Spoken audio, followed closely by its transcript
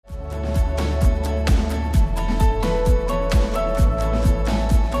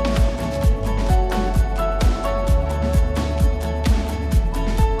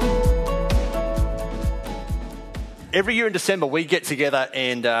Every year in December, we get together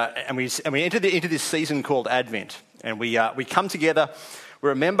and we enter into this season called Advent. And we come together, we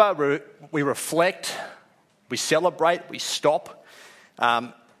remember, we reflect, we celebrate, we stop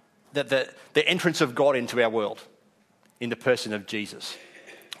the entrance of God into our world in the person of Jesus.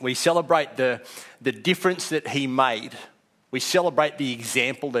 We celebrate the difference that he made. We celebrate the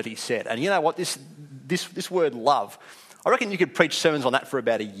example that he set. And you know what? This word love, I reckon you could preach sermons on that for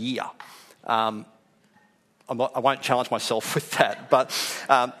about a year. I won't challenge myself with that. But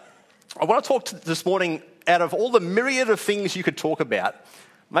I want to talk this morning, out of all the myriad of things you could talk about,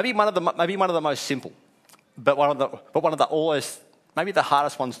 maybe one of the most simple, but one of the always maybe the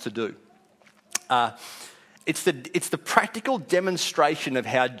hardest ones to do. It's the practical demonstration of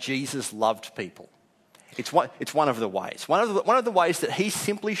how Jesus loved people. It's one of the ways. One of the ways that he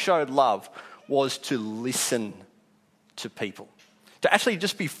simply showed love was to listen to people, to actually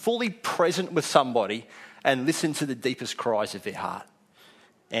just be fully present with somebody and listen to the deepest cries of their heart.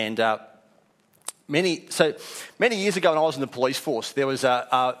 And many years ago, when I was in the police force, there was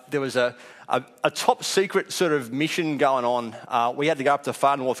a top secret sort of mission going on. We had to go up to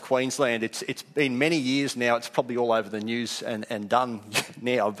far north Queensland. It's been many years now. It's probably all over the news and done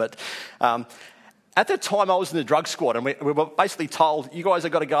now. But at the time, I was in the drug squad, and we were basically told, you guys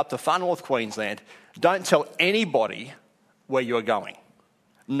have got to go up to far north Queensland. Don't tell anybody where you're going.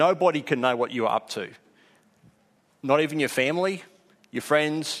 Nobody can know what you're up to. Not even your family, your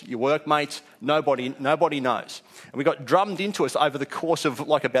friends, your workmates. Nobody knows. And we got drummed into us over the course of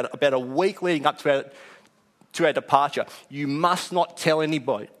like about a week leading up to our departure. You must not tell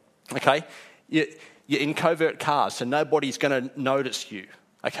anybody, okay? You're in covert cars, so nobody's going to notice you,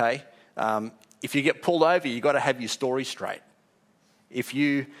 okay? If you get pulled over, you've got to have your story straight. If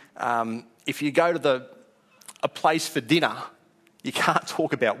you go to a place for dinner, you can't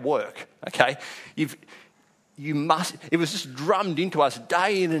talk about work, okay? You must. It was just drummed into us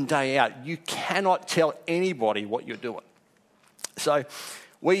day in and day out. You cannot tell anybody what you're doing. So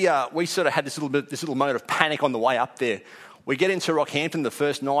we sort of had this little moment of panic on the way up there. We get into Rockhampton the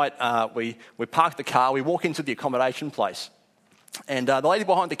first night. We park the car. We walk into the accommodation place, and the lady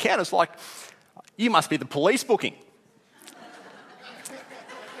behind the counter is like, "You must be the police booking."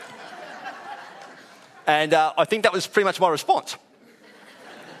 And I think that was pretty much my response.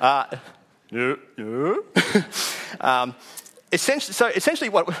 No. Essentially,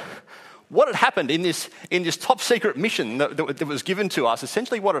 what had happened in this top secret mission that was given to us,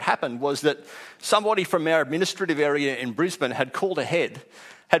 essentially what had happened was that somebody from our administrative area in Brisbane had called ahead,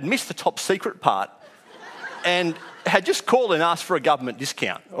 had missed the top secret part, and had just called and asked for a government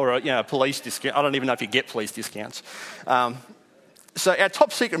discount or a police discount. I don't even know if you get police discounts. So our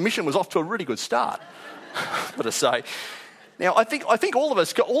top secret mission was off to a really good start, I've got to say. Now, I think all of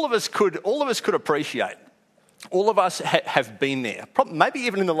us could appreciate. All of us have been there. Maybe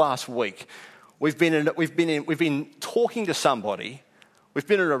even in the last week, we've been talking to somebody. We've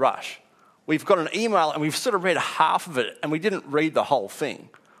been in a rush. We've got an email and we've sort of read half of it, and we didn't read the whole thing.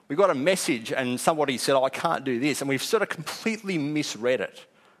 We got a message and somebody said, "Oh, I can't do this," and we've sort of completely misread it.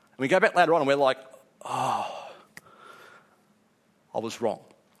 And we go back later on and we're like, "Oh, I was wrong.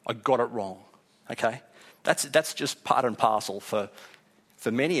 I got it wrong." Okay. That's just part and parcel for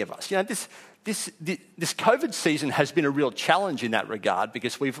many of us. You know, this COVID season has been a real challenge in that regard,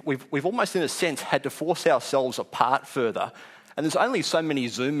 because we've almost in a sense had to force ourselves apart further, and there's only so many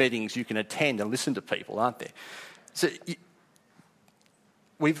Zoom meetings you can attend and listen to people, aren't there? So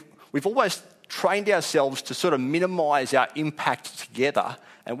we've almost trained ourselves to sort of minimise our impact together,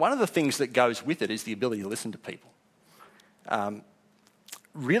 and one of the things that goes with it is the ability to listen to people.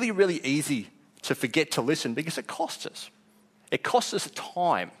 Really, really easy to forget to listen because it costs us. It costs us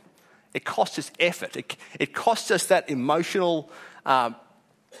time. It costs us effort. It costs us that emotional... I've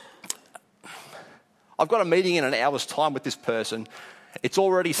got a meeting in an hour's time with this person. It's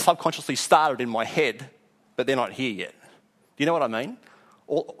already subconsciously started in my head, but they're not here yet. Do you know what I mean?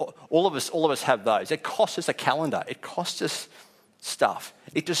 All of us have those. It costs us a calendar. It costs us stuff.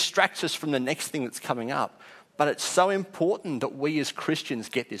 It distracts us from the next thing that's coming up. But it's so important that we as Christians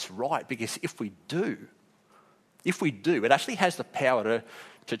get this right, because if we do, it actually has the power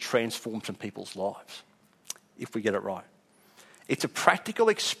to transform some people's lives, if we get it right. It's a practical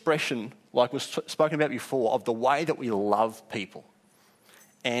expression, like was spoken about before, of the way that we love people.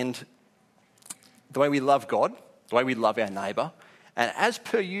 And the way we love God, the way we love our neighbour, and as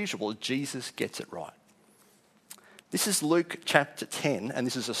per usual, Jesus gets it right. This is Luke chapter 10, and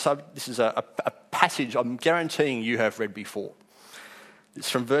this is a passage I'm guaranteeing you have read before. It's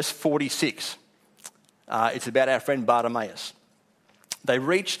from verse 46. It's about our friend Bartimaeus. They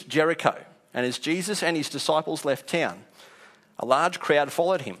reached Jericho, And as Jesus and his disciples left town, a large crowd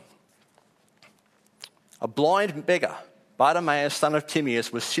followed him. A blind beggar, Bartimaeus, son of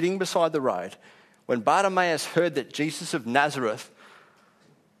Timaeus, was sitting beside the road. When Bartimaeus heard that Jesus of Nazareth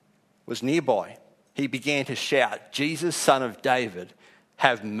was nearby, he began to shout, "Jesus, son of David,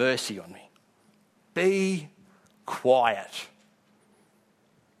 have mercy on me." "Be quiet,"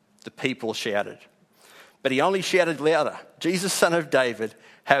 the people shouted. But he only shouted louder, "Jesus, son of David,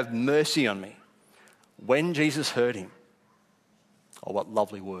 have mercy on me." When Jesus heard him, oh, what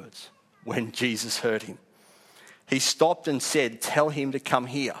lovely words. When Jesus heard him, he stopped and said, "Tell him to come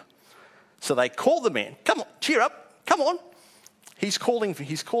here." So they called the man. "Come on, cheer up, come on. He's calling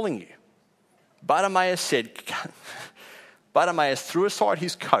you." Bartimaeus threw aside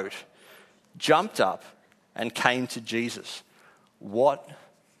his coat, jumped up, and came to Jesus. "What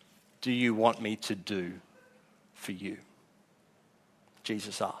do you want me to do for you?"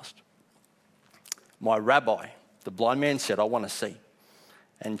 Jesus asked. "My rabbi," the blind man said, "I want to see."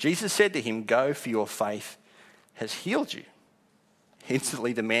 And Jesus said to him, "Go, for your faith has healed you."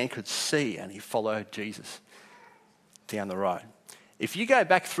 Instantly the man could see and he followed Jesus down the road. If you go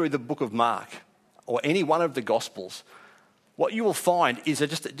back through the book of Mark or any one of the Gospels, what you will find is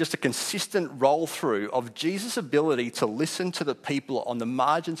just a consistent roll through of Jesus' ability to listen to the people on the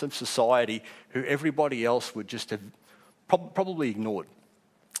margins of society who everybody else would just have probably ignored.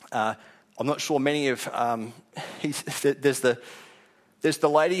 I'm not sure many of... There's the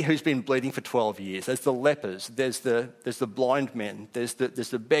lady who's been bleeding for 12 years. There's the lepers. There's the blind men. There's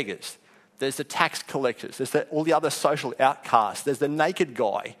the beggars. There's the tax collectors. There's all the other social outcasts. There's the naked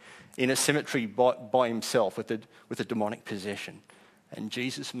guy in a cemetery by himself with a demonic possession. And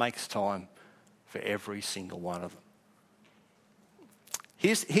Jesus makes time for every single one of them.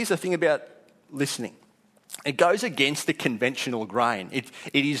 Here's the thing about listening. It goes against the conventional grain. It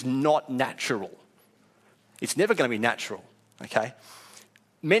is not natural. It's never going to be natural, okay?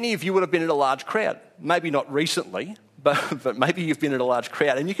 Many of you would have been in a large crowd. Maybe not recently, but maybe you've been in a large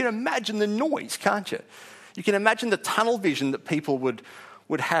crowd. And you can imagine the noise, can't you? You can imagine the tunnel vision that people would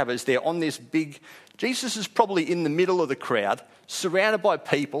have as they're on this big... Jesus is probably in the middle of the crowd, surrounded by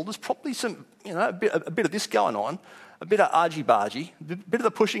people. There's probably some, a bit of this going on, a bit of argy-bargy, a bit of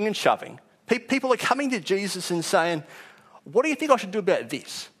the pushing and shoving. People are coming to Jesus and saying, "What do you think I should do about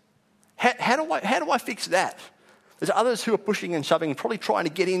this? How do I fix that?" There's others who are pushing and shoving, probably trying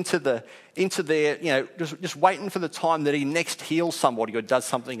to get into their, just waiting for the time that he next heals somebody or does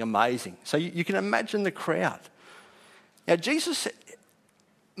something amazing. So you can imagine the crowd. Now Jesus,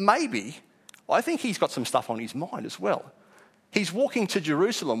 I think he's got some stuff on his mind as well. He's walking to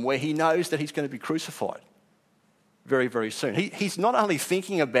Jerusalem where he knows that he's going to be crucified very, very soon. He's not only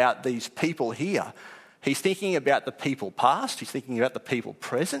thinking about these people here, he's thinking about the people past, he's thinking about the people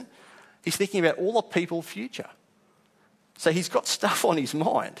present, he's thinking about all the people future. So he's got stuff on his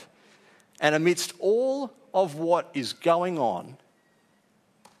mind. And amidst all of what is going on,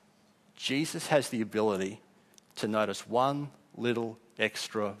 Jesus has the ability to notice one little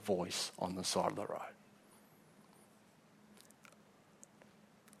extra voice on the side of the road.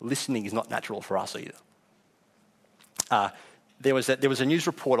 Listening is not natural for us either. There was a news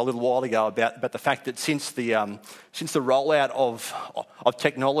report a little while ago about the fact that since the rollout of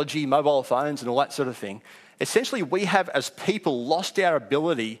technology, mobile phones and all that sort of thing, essentially we have as people lost our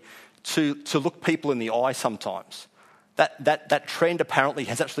ability to look people in the eye sometimes. That trend apparently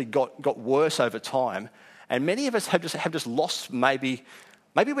has actually got worse over time, and many of us have just lost maybe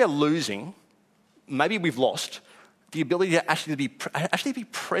we're losing, maybe we've lost the ability to actually be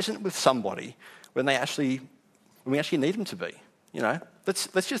present with somebody when we actually need them to be.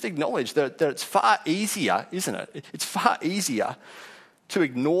 Let's just acknowledge that it's far easier, isn't it? It's far easier to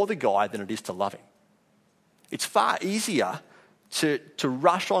ignore the guy than it is to love him. It's far easier to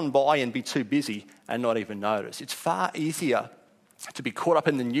rush on by and be too busy and not even notice. It's far easier to be caught up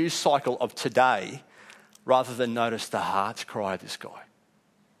in the news cycle of today rather than notice the heart's cry of this guy.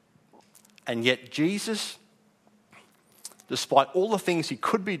 And yet Jesus, despite all the things he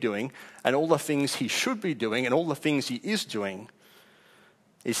could be doing and all the things he should be doing and all the things he is doing,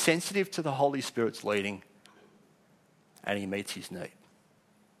 is sensitive to the Holy Spirit's leading and he meets his need.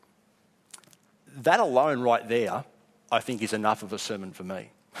 That alone right there, I think, is enough of a sermon for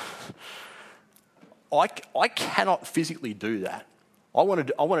me. I cannot physically do that. I want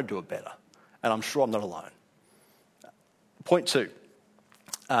to do it better, and I'm sure I'm not alone. Point 2.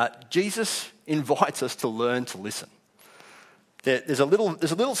 Jesus invites us to learn to listen. There's a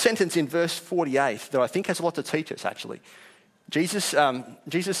little sentence in verse 48 that I think has a lot to teach us, actually. Jesus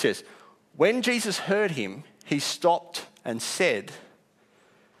says, when Jesus heard him, he stopped and said,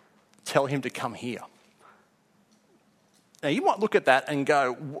 tell him to come here. Now, you might look at that and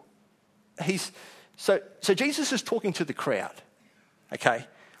go, so Jesus is talking to the crowd, okay?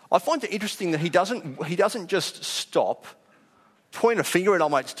 I find it interesting that he doesn't just stop, point a finger in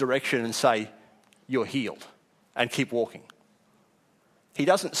Almighty's direction and say, you're healed, and keep walking. He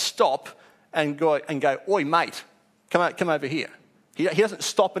doesn't stop and go, oi mate, come over here. He doesn't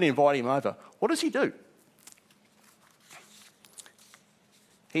stop and invite him over. What does he do?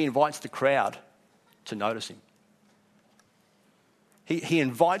 He invites the crowd to notice him. He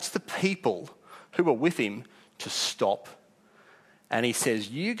invites the people who are with him to stop, and he says,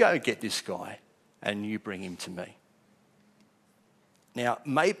 you go get this guy and you bring him to me. Now,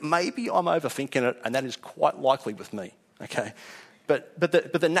 maybe I'm overthinking it, and that is quite likely with me, okay? But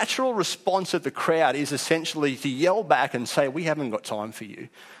the natural response of the crowd is essentially to yell back and say, we haven't got time for you.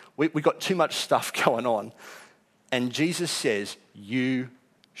 We've got too much stuff going on. And Jesus says, you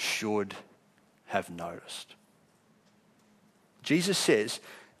should have noticed. Jesus says,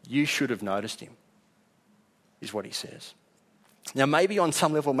 you should have noticed him, is what he says. Now, maybe on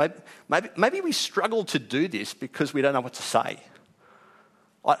some level, maybe we struggle to do this because we don't know what to say.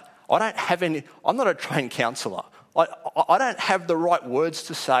 I don't have any, I'm not a trained counsellor. I don't have the right words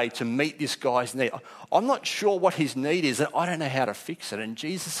to say to meet this guy's need. I'm not sure what his need is, and I don't know how to fix it. And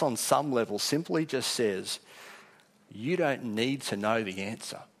Jesus, on some level, simply just says, you don't need to know the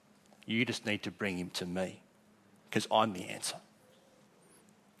answer. You just need to bring him to me, because I'm the answer.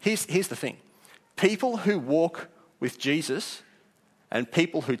 Here's the thing. People who walk with Jesus and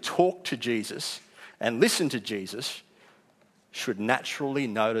people who talk to Jesus and listen to Jesus should naturally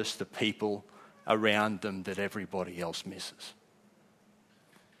notice the people around them that everybody else misses.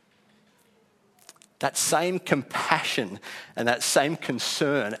 That same compassion and that same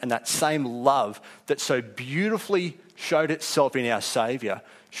concern and that same love that so beautifully showed itself in our Saviour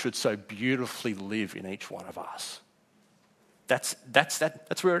should so beautifully live in each one of us. That's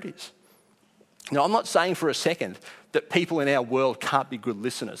where it is. Now, I'm not saying for a second that people in our world can't be good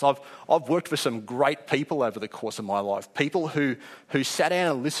listeners. I've worked with some great people over the course of my life. People who sat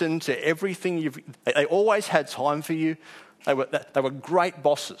down and listened to everything they always had time for you. They were great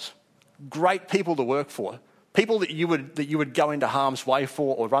bosses, great people to work for. People that you would go into harm's way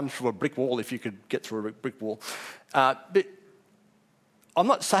for or run through a brick wall if you could get through a brick wall. But I'm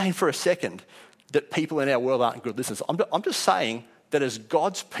not saying for a second that people in our world aren't good listeners. I'm just saying that as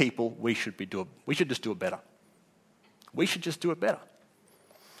God's people, we should just do it better. We should just do it better.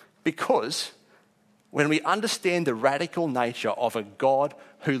 Because when we understand the radical nature of a God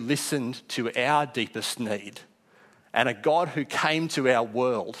who listened to our deepest need and a God who came to our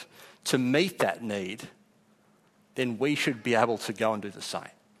world to meet that need, then we should be able to go and do the same.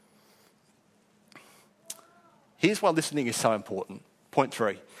 Here's why listening is so important. Point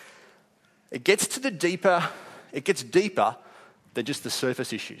 3. It gets deeper than just the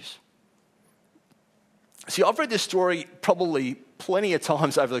surface issues. See, I've read this story probably plenty of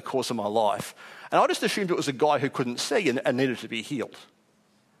times over the course of my life, and I just assumed it was a guy who couldn't see and needed to be healed,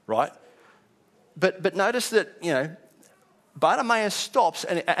 right? But notice that, Bartimaeus stops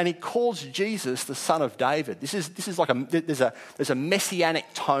and he calls Jesus the Son of David. This is like there's a messianic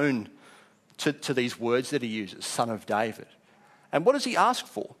tone to these words that he uses, Son of David. And what does he ask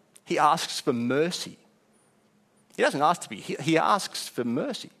for? He asks for mercy. He doesn't ask to be healed. He asks for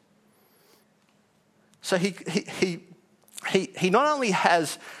mercy. So he not only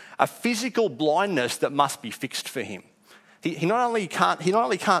has a physical blindness that must be fixed for him. He not only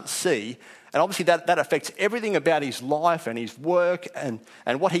can't see, and obviously that affects everything about his life and his work and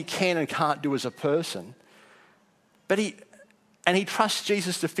what he can and can't do as a person. But he trusts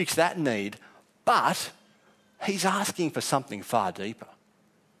Jesus to fix that need, but he's asking for something far deeper.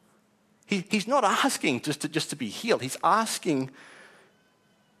 He's not asking just to be healed. He's asking.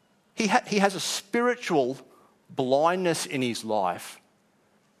 He has a spiritual blindness in his life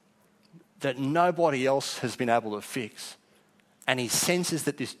that nobody else has been able to fix, and he senses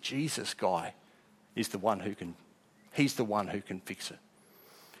that this Jesus guy is the one who can. He's the one who can fix it.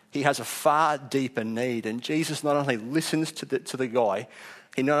 He has a far deeper need, and Jesus not only listens to the guy,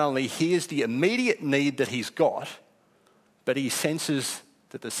 he not only hears the immediate need that he's got, but he senses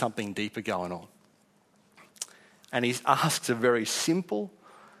that there's something deeper going on. And he asks a very simple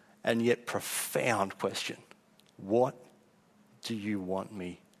and yet profound question. What do you want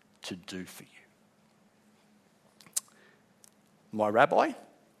me to do for you? My rabbi,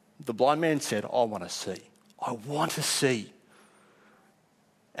 the blind man, said, I want to see. I want to see.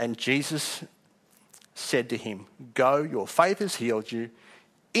 And Jesus said to him, go, your faith has healed you.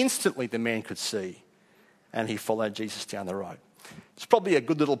 Instantly the man could see, and he followed Jesus down the road. It's probably a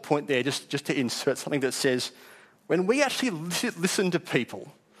good little point there just to insert something that says, when we actually listen to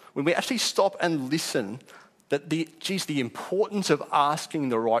people, when we actually stop and listen, that the importance of asking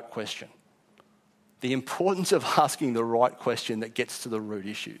the right question. The importance of asking the right question that gets to the root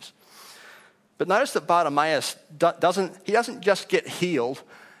issues. But notice that Bartimaeus doesn't just get healed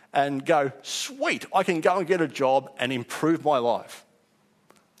and go, sweet, I can go and get a job and improve my life.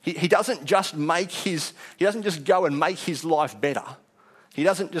 He doesn't just go and make his life better. He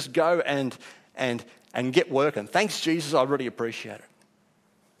doesn't just go and get work and thanks Jesus, I really appreciate it.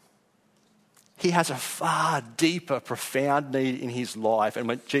 He has a far deeper, profound need in his life, and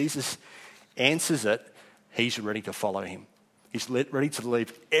when Jesus answers it, he's ready to follow him. He's ready to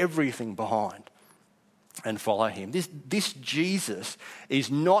leave everything behind and follow him. This Jesus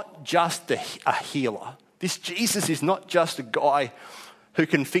is not just a healer. This Jesus is not just a guy who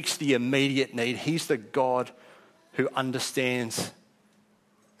can fix the immediate need. He's the God who understands.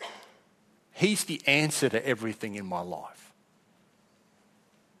 He's the answer to everything in my life.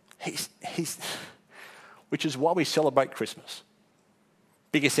 Which is why we celebrate Christmas.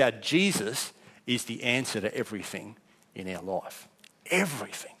 Because our Jesus is the answer to everything in our life.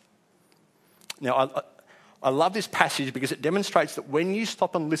 Everything. Now, I love this passage because it demonstrates that when you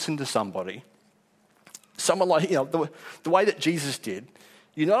stop and listen to somebody, someone like, the way that Jesus did,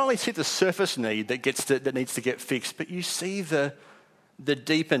 you not only see the surface need that needs to get fixed, but you see the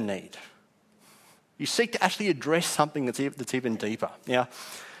deeper need. You seek to actually address something that's even deeper. Now,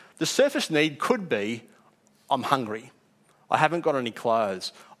 the surface need could be, I'm hungry. I haven't got any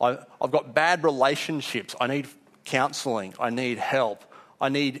clothes. I've got bad relationships. I need counselling. I need help. I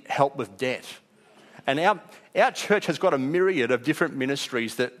need help with debt. And our church has got a myriad of different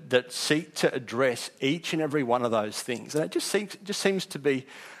ministries that seek to address each and every one of those things. And it just seems to be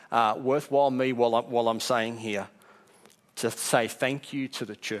worthwhile me while I'm saying here to say thank you to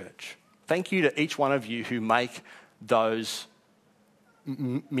the church. Thank you to each one of you who make those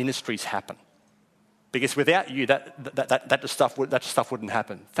ministries happen. Because without you, that stuff wouldn't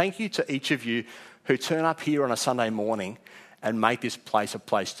happen. Thank you to each of you who turn up here on a Sunday morning and make this place a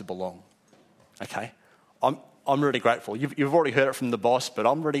place to belong. Okay? I'm really grateful. You've already heard it from the boss, but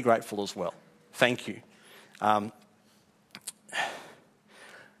I'm really grateful as well. Thank you.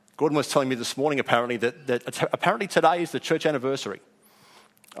 Gordon was telling me this morning apparently that apparently today is the church anniversary.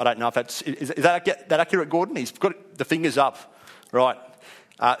 I don't know if is that accurate, Gordon? He's got the fingers up. Right.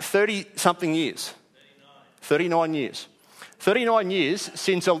 30-something years. 39 years. 39 years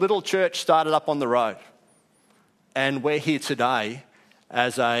since a little church started up on the road. And we're here today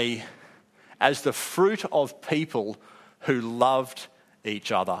as the fruit of people who loved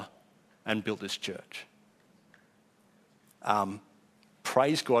each other and built this church.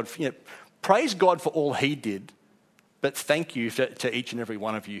 Praise God. Praise God for all he did, but thank you to each and every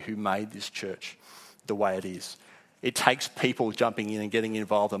one of you who made this church the way it is. It takes people jumping in and getting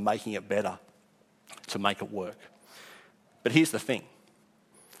involved and making it better to make it work. But here's the thing.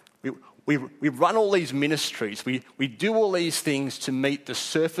 We run all these ministries. We do all these things to meet the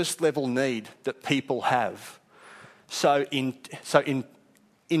surface level need that people have. So in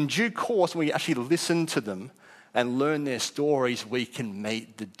due course, when we actually listen to them and learn their stories, we can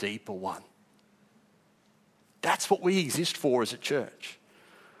meet the deeper one. That's what we exist for as a church.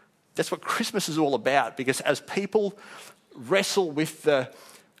 That's what Christmas is all about, because as people wrestle with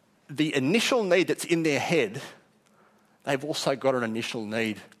the initial need that's in their head, they've also got an initial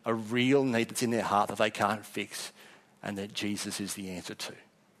need, a real need that's in their heart that they can't fix, and that Jesus is the answer to.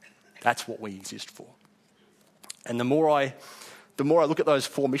 That's what we exist for. And the more I look at those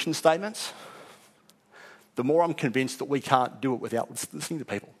 4 mission statements, the more I'm convinced that we can't do it without listening to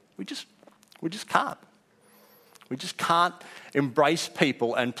people. We just can't. We just can't embrace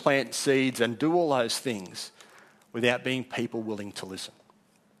people and plant seeds and do all those things without being people willing to listen.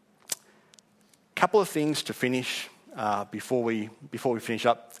 A couple of things to finish before we finish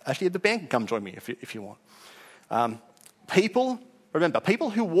up. Actually, the band can come join me if you want. People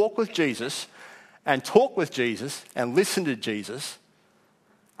who walk with Jesus and talk with Jesus and listen to Jesus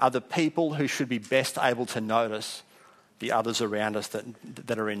are the people who should be best able to notice the others around us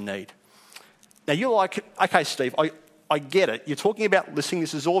that are in need. Now you're like, okay, Steve, I get it. You're talking about listening.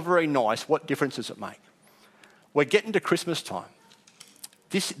 This is all very nice. What difference does it make? We're getting to Christmas time.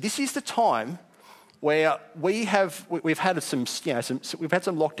 This is the time where we've had some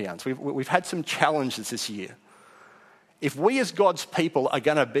lockdowns. We've had some challenges this year. If we as God's people are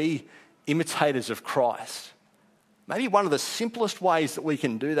going to be imitators of Christ, maybe one of the simplest ways that we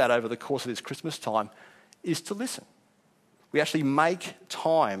can do that over the course of this Christmas time is to listen. We actually make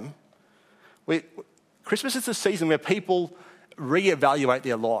time. Christmas is the season where people reevaluate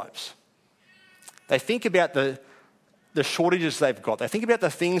their lives. They think about the shortages they've got. They think about the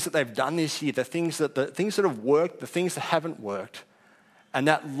things that they've done this year, the things that have worked, the things that haven't worked. And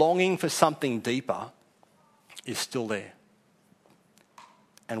that longing for something deeper is still there.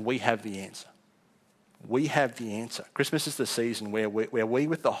 And we have the answer. We have the answer. Christmas is the season where we,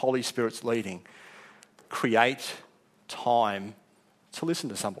 with the Holy Spirit's leading, create time to listen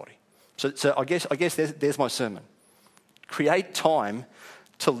to somebody. So I guess there's my sermon. Create time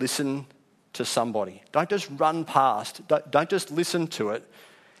to listen to somebody. Don't just run past. Don't just listen to it.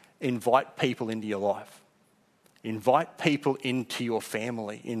 Invite people into your life. Invite people into your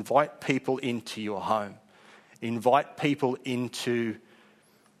family. Invite people into your home. Invite people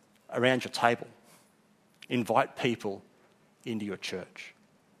around your table. Invite people into your church.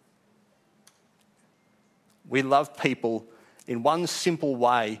 We love people in one simple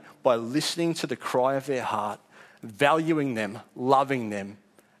way by listening to the cry of their heart, valuing them, loving them,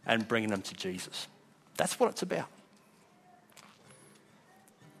 and bringing them to Jesus. That's what it's about.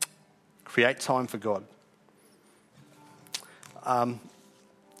 Create time for God.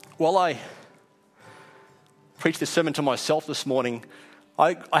 While I preached this sermon to myself this morning,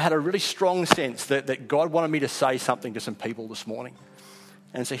 I had a really strong sense that God wanted me to say something to some people this morning.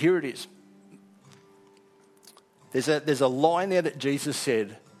 And so here it is. There's a line there that Jesus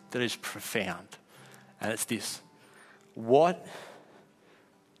said that is profound. And it's this: what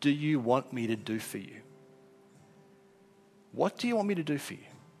do you want me to do for you? What do you want me to do for you?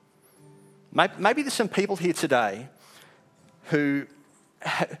 Maybe there's some people here today who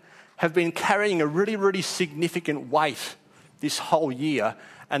have been carrying a really, really significant weight this whole year,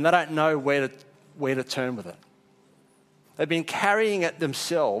 and they don't know where to turn with it. They've been carrying it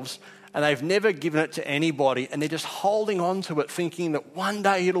themselves, and they've never given it to anybody, and they're just holding on to it, thinking that one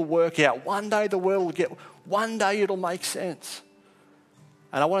day it'll work out, one day the world will get, one day it'll make sense.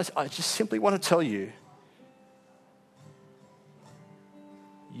 And I just simply want to tell you,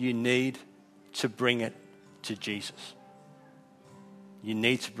 you need to bring it to Jesus. You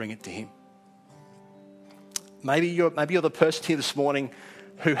need to bring it to Him. Maybe you're the person here this morning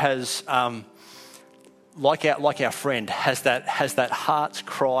who has, like our friend, has that heart's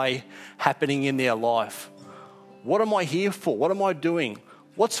cry happening in their life. What am I here for? What am I doing?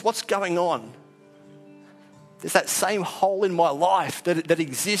 What's going on? There's that same hole in my life that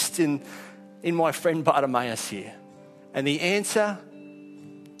exists in my friend Bartimaeus here. And the answer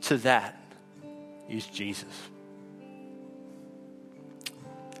to that is Jesus.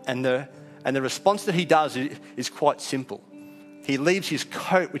 And the response that he does is quite simple. He leaves his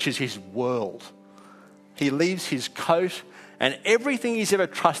coat, which is his world. He leaves his coat and everything he's ever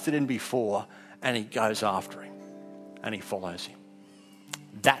trusted in before, and he goes after him and he follows him.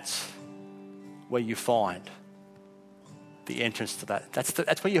 That's where you find the entrance to that.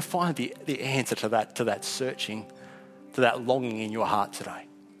 That's where you find the answer to that searching, to that longing in your heart today.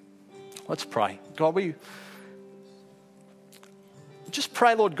 Let's pray. God, we just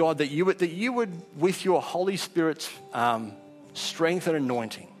pray, Lord God, that you would, with your Holy Spirit's strength and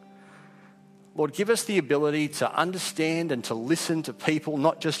anointing, Lord, give us the ability to understand and to listen to people,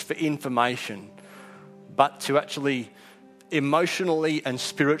 not just for information, but to actually emotionally and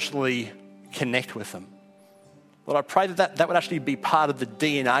spiritually connect with them. Lord, I pray that would actually be part of the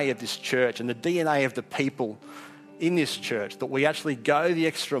DNA of this church and the DNA of the people in this church, that we actually go the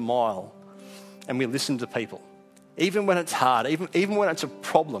extra mile and we listen to people. Even when it's hard, even when it's a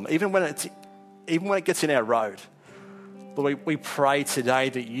problem, even when it gets in our road. Lord, we pray today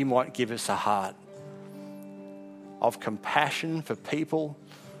that you might give us a heart of compassion for people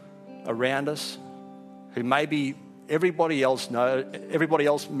around us who maybe everybody else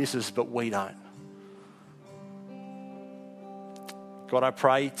misses, but we don't. God, I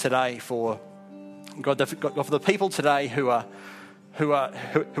pray today for the people today who are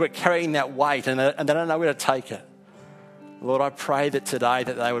carrying that weight and they don't know where to take it. Lord, I pray that today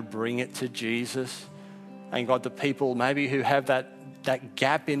that they would bring it to Jesus. And God, the people maybe who have that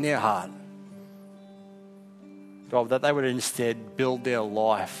gap in their heart, God, that they would instead build their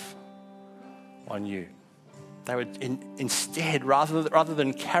life on you. They would instead, rather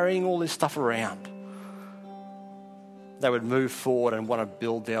than carrying all this stuff around, they would move forward and want to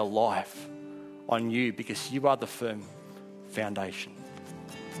build their life on you, because you are the firm foundation.